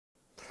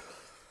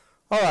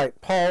All right,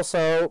 Paul,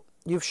 so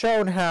you've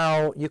shown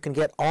how you can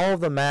get all of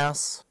the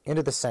mass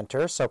into the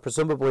center, so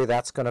presumably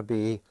that's going to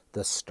be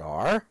the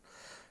star.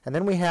 And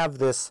then we have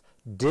this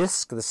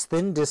disk, this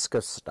thin disk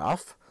of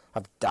stuff,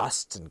 of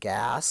dust and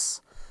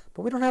gas,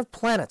 but we don't have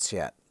planets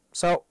yet.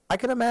 So I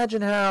can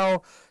imagine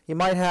how you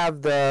might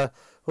have the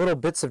little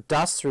bits of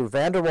dust through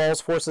van der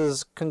Waals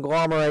forces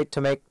conglomerate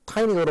to make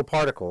tiny little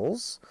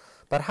particles,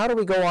 but how do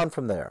we go on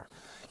from there?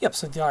 Yep,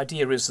 so the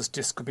idea is this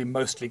disk could be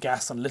mostly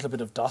gas and a little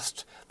bit of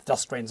dust. The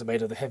dust grains are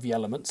made of the heavy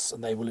elements,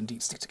 and they will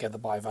indeed stick together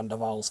by van der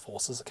Waals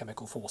forces, the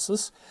chemical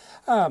forces.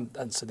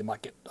 And so they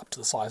might get up to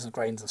the size of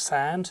grains of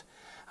sand,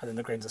 and then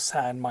the grains of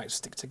sand might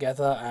stick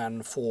together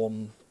and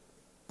form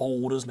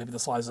boulders, maybe the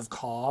size of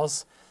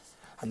cars.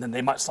 And then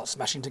they might start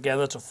smashing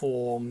together to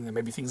form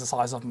maybe things the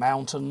size of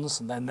mountains,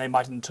 and then they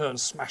might in turn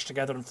smash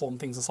together and form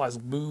things the size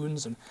of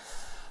moons. And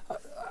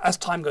as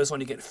time goes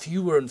on, you get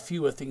fewer and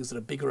fewer things that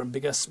are bigger and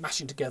bigger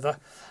smashing together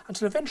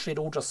until eventually it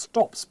all just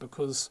stops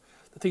because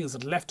the things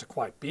that are left are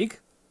quite big.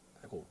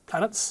 They're called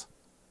planets.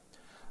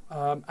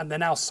 And they're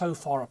now so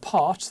far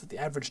apart that the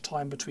average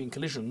time between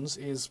collisions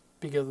is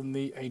bigger than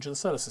the age of the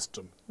solar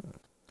system.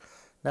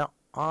 Now,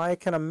 I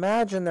can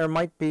imagine there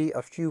might be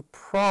a few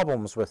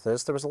problems with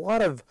this. There was a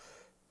lot of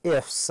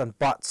ifs and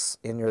buts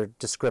in your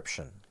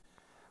description.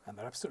 And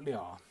there absolutely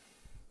are.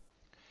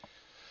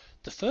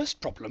 The first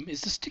problem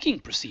is the sticking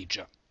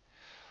procedure.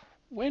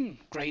 When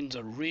grains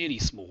are really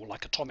small,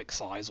 like atomic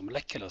size or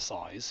molecular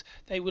size,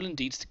 they will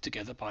indeed stick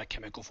together by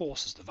chemical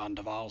forces, the van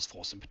der Waals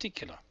force in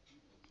particular.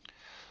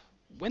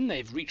 When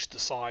they've reached the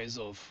size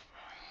of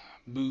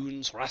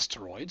moons or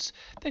asteroids,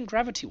 then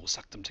gravity will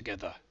suck them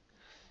together.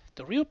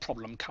 The real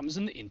problem comes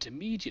in the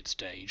intermediate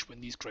stage,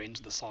 when these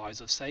grains are the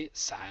size of, say,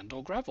 sand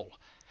or gravel.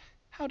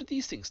 How do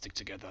these things stick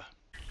together?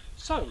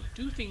 So,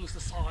 do things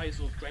the size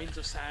of grains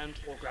of sand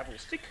or gravel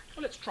stick?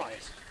 Well, let's try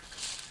it.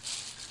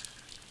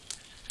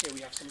 Here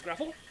we have some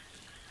gravel.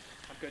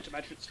 I'm going to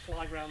imagine it's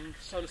flying around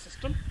the solar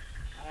system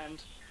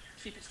and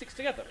see if it sticks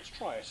together. Let's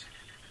try it.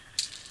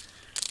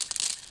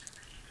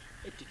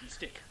 It didn't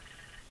stick.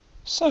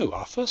 So,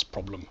 our first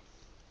problem.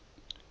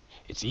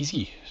 It's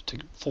easy to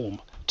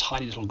form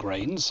tiny little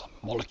grains,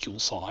 molecule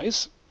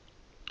size.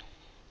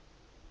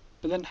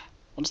 But then,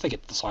 once they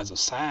get to the size of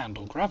sand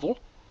or gravel,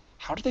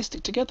 how do they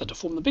stick together to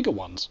form the bigger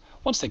ones?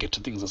 Once they get to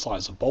things the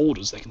size of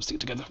boulders, they can stick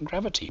together from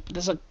gravity. But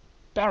there's a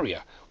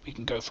barrier. We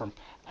can go from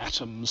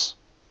atoms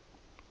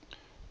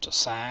to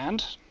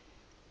sand.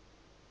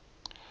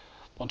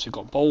 Once we've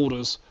got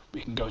boulders,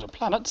 we can go to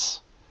planets.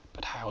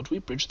 But how do we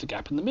bridge the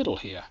gap in the middle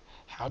here?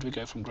 How do we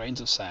go from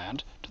grains of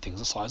sand to things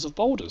the size of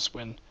boulders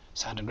when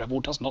sand and gravel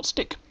does not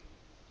stick?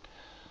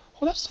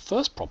 Well, that's the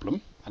first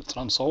problem, and it's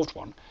an unsolved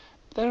one.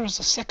 There is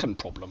a second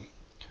problem,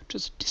 which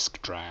is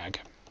disk drag.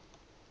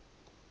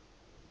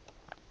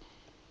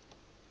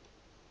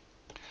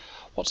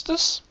 What's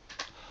this?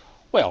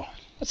 Well,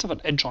 let's have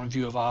an edge-on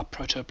view of our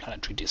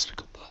protoplanetary disk. We've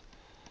got the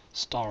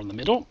star in the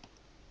middle,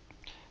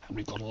 and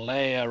we've got a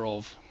layer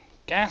of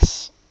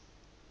gas,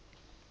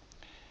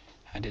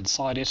 and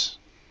inside it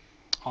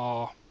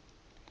are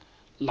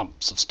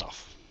lumps of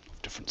stuff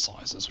of different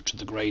sizes, which are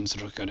the grains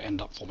that are going to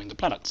end up forming the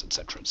planets,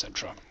 etc.,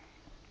 etc.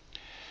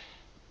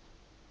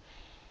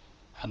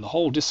 And the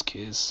whole disk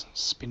is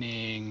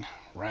spinning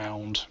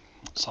round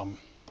at some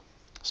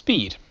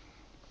speed.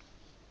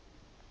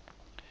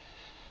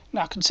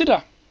 Now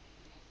consider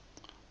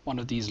one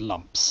of these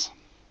lumps.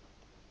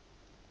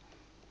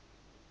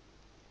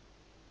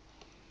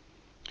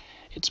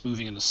 It's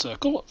moving in a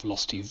circle at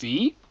velocity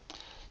v,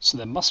 so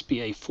there must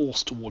be a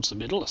force towards the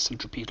middle, a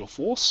centripetal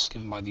force,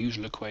 given by the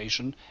usual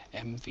equation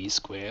mv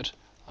squared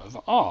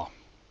over r.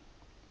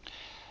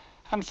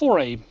 And for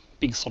a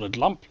big solid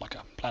lump, like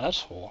a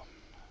planet or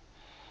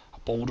a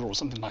boulder or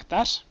something like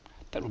that,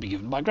 that will be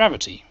given by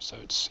gravity. So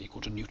it's equal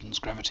to Newton's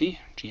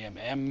gravity,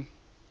 gmm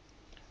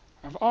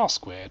over r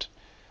squared,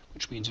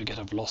 which means we get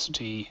a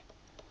velocity,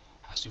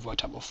 as we've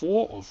worked out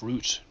before, of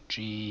root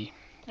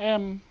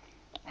gm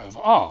over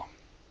r.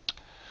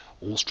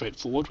 All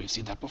straightforward, we've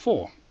seen that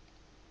before.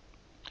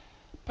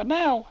 But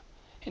now,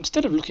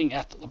 instead of looking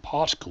at the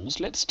particles,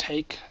 let's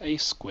take a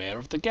square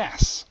of the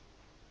gas,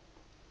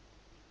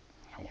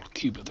 or a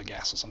cube of the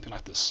gas, or something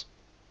like this.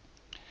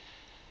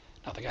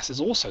 Now the gas is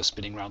also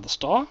spinning around the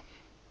star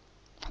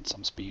at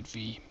some speed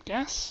v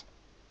gas,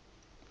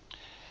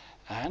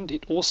 and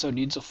it also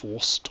needs a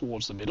force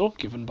towards the middle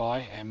given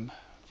by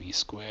mv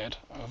squared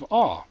over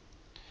r.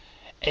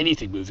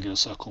 Anything moving in a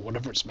circle,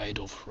 whatever it's made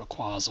of,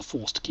 requires a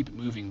force to keep it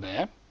moving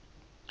there.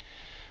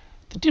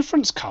 The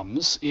difference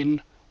comes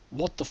in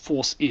what the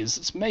force is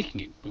that's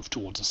making it move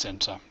towards the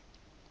centre.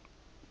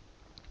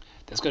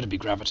 There's going to be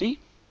gravity,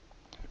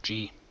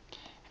 g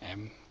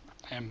m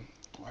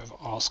over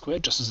r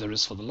squared, just as there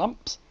is for the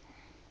lumps.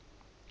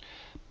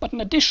 But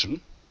in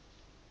addition,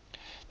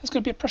 there's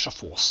going to be a pressure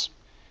force.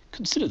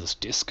 Consider this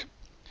disk.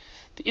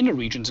 The inner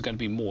regions are going to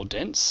be more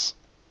dense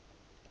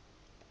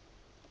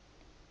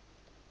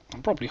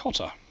and probably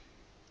hotter.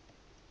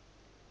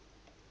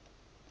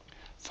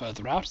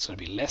 Further out, it's going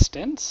to be less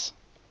dense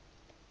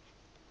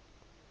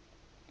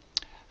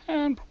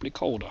and probably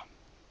colder.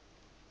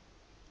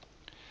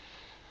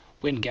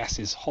 When gas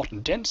is hot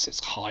and dense,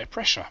 it's high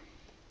pressure.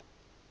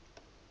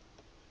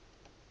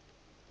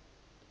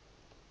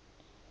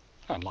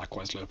 And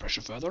likewise low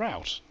pressure further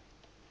out.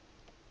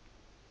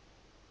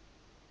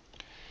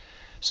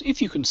 So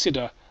if you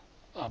consider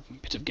a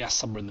bit of gas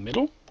somewhere in the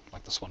middle,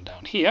 like this one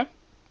down here,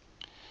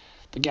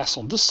 the gas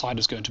on this side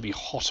is going to be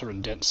hotter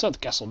and denser, the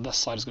gas on this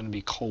side is going to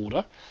be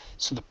colder,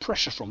 so the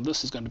pressure from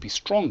this is going to be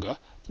stronger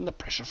than the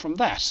pressure from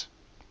that.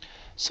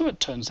 So it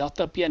turns out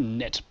there'll be a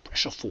net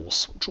pressure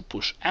force which will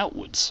push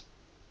outwards.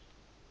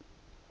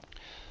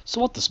 So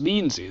what this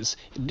means is,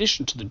 in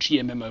addition to the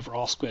GMM over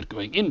R squared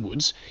going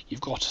inwards, you've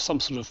got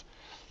some sort of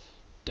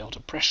delta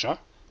pressure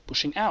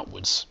pushing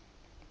outwards,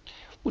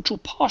 which will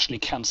partially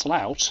cancel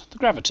out the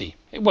gravity.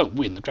 It won't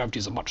win, the gravity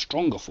is a much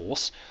stronger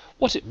force.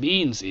 What it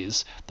means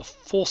is the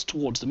force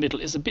towards the middle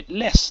is a bit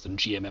less than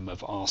GMM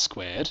over R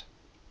squared.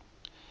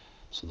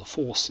 So the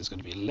force is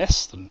going to be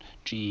less than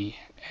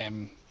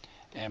GMM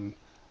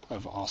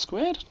over R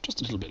squared,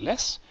 just a little bit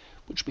less,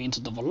 which means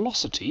that the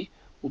velocity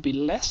will be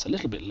less, a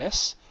little bit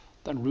less,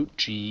 than root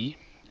g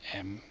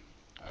m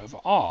over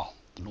r,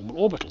 the normal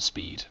orbital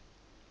speed.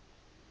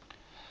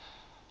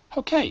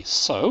 Okay,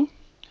 so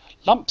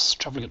lumps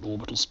travelling at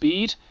orbital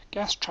speed,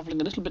 gas travelling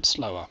a little bit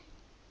slower.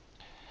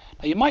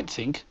 Now you might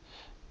think,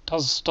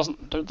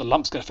 don't the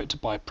lumps get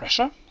affected by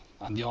pressure?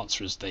 And the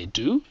answer is they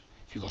do.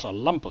 If you've got a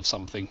lump of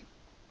something,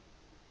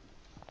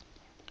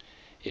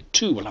 it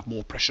too will have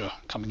more pressure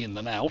coming in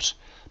than out.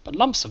 But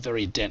lumps are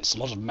very dense, a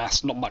lot of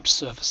mass, not much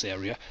surface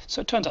area,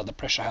 so it turns out the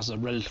pressure has a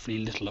relatively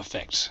little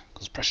effect,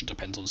 because pressure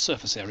depends on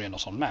surface area,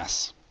 not on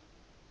mass.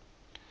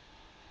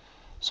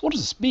 So what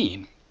does this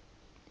mean?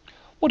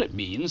 What it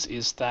means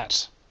is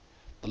that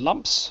the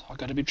lumps are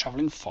going to be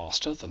travelling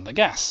faster than the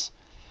gas.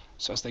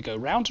 So as they go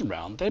round and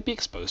round, they'll be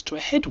exposed to a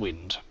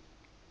headwind.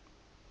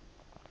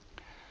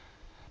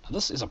 Now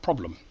this is a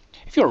problem.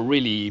 If you're a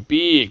really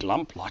big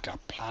lump, like a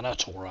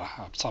planet or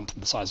something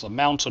the size of a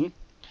mountain,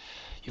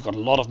 you've got a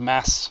lot of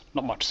mass,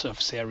 not much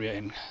surface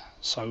area,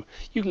 so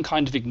you can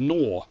kind of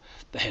ignore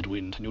the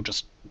headwind, and you'll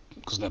just,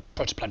 because the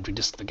protoplanetary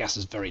disk of the gas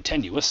is very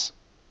tenuous,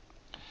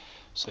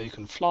 so you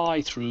can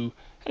fly through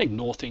and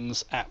ignore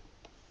things at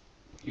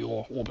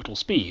your orbital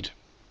speed.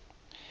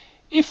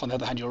 If, on the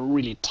other hand, you're a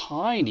really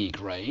tiny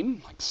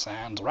grain, like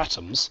sand or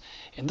atoms,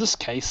 in this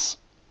case,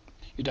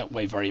 you don't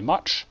weigh very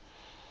much,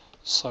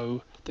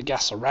 so the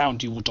gas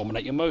around you will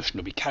dominate your motion.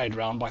 It'll be carried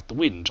around by the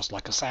wind, just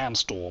like a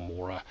sandstorm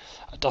or a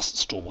dust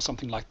storm or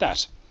something like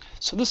that.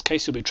 So in this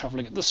case, you'll be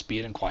travelling at this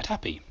speed and quite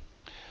happy.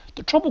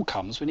 The trouble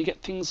comes when you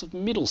get things of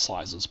middle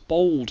sizes,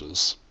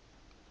 boulders.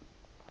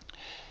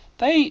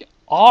 They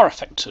are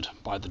affected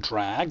by the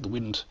drag, the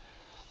wind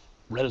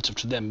relative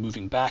to them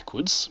moving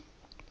backwards.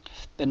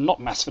 They're not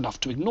massive enough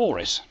to ignore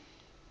it.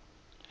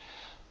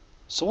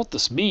 So what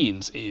this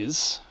means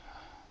is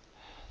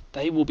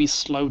they will be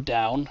slowed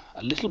down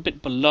a little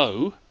bit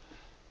below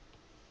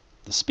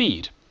the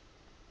speed,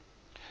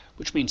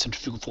 which means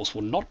centrifugal force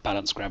will not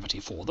balance gravity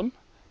for them,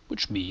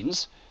 which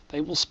means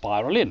they will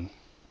spiral in.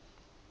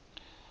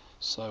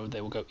 So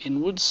they will go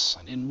inwards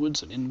and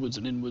inwards and inwards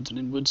and inwards and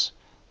inwards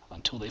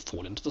until they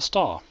fall into the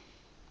star.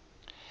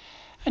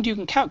 And you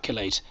can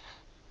calculate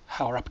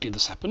how rapidly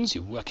this happens.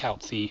 You work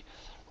out the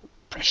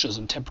pressures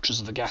and temperatures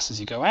of the gas as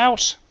you go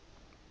out.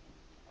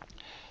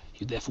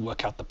 You therefore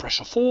work out the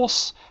pressure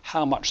force,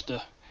 how much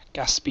the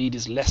gas speed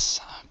is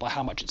less, by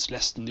how much it's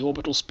less than the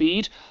orbital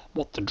speed,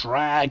 what the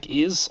drag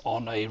is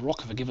on a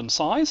rock of a given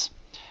size,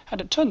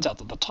 and it turns out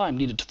that the time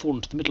needed to fall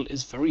into the middle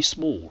is very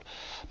small,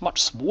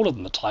 much smaller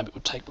than the time it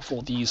would take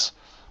before these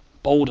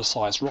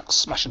boulder-sized rocks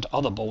smash into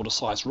other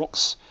boulder-sized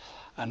rocks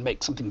and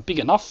make something big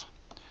enough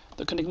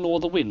that can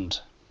ignore the wind.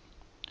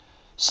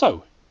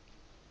 So,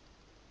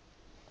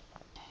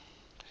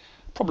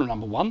 problem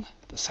number one,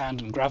 the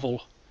and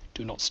gravel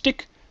do not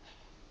stick.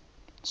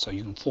 So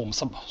you can form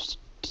some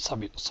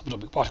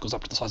subatomic particles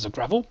up to the size of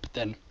gravel, but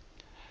then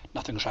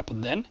nothing should happen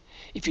then.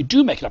 If you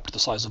do make it up to the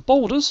size of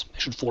boulders, they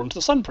should fall into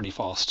the sun pretty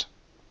fast.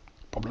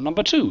 Problem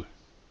number two.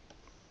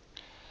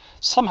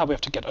 Somehow we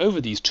have to get over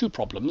these two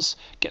problems,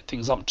 get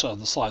things up to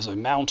the size of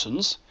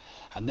mountains,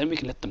 and then we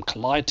can let them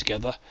collide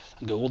together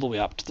and go all the way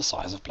up to the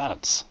size of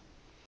planets.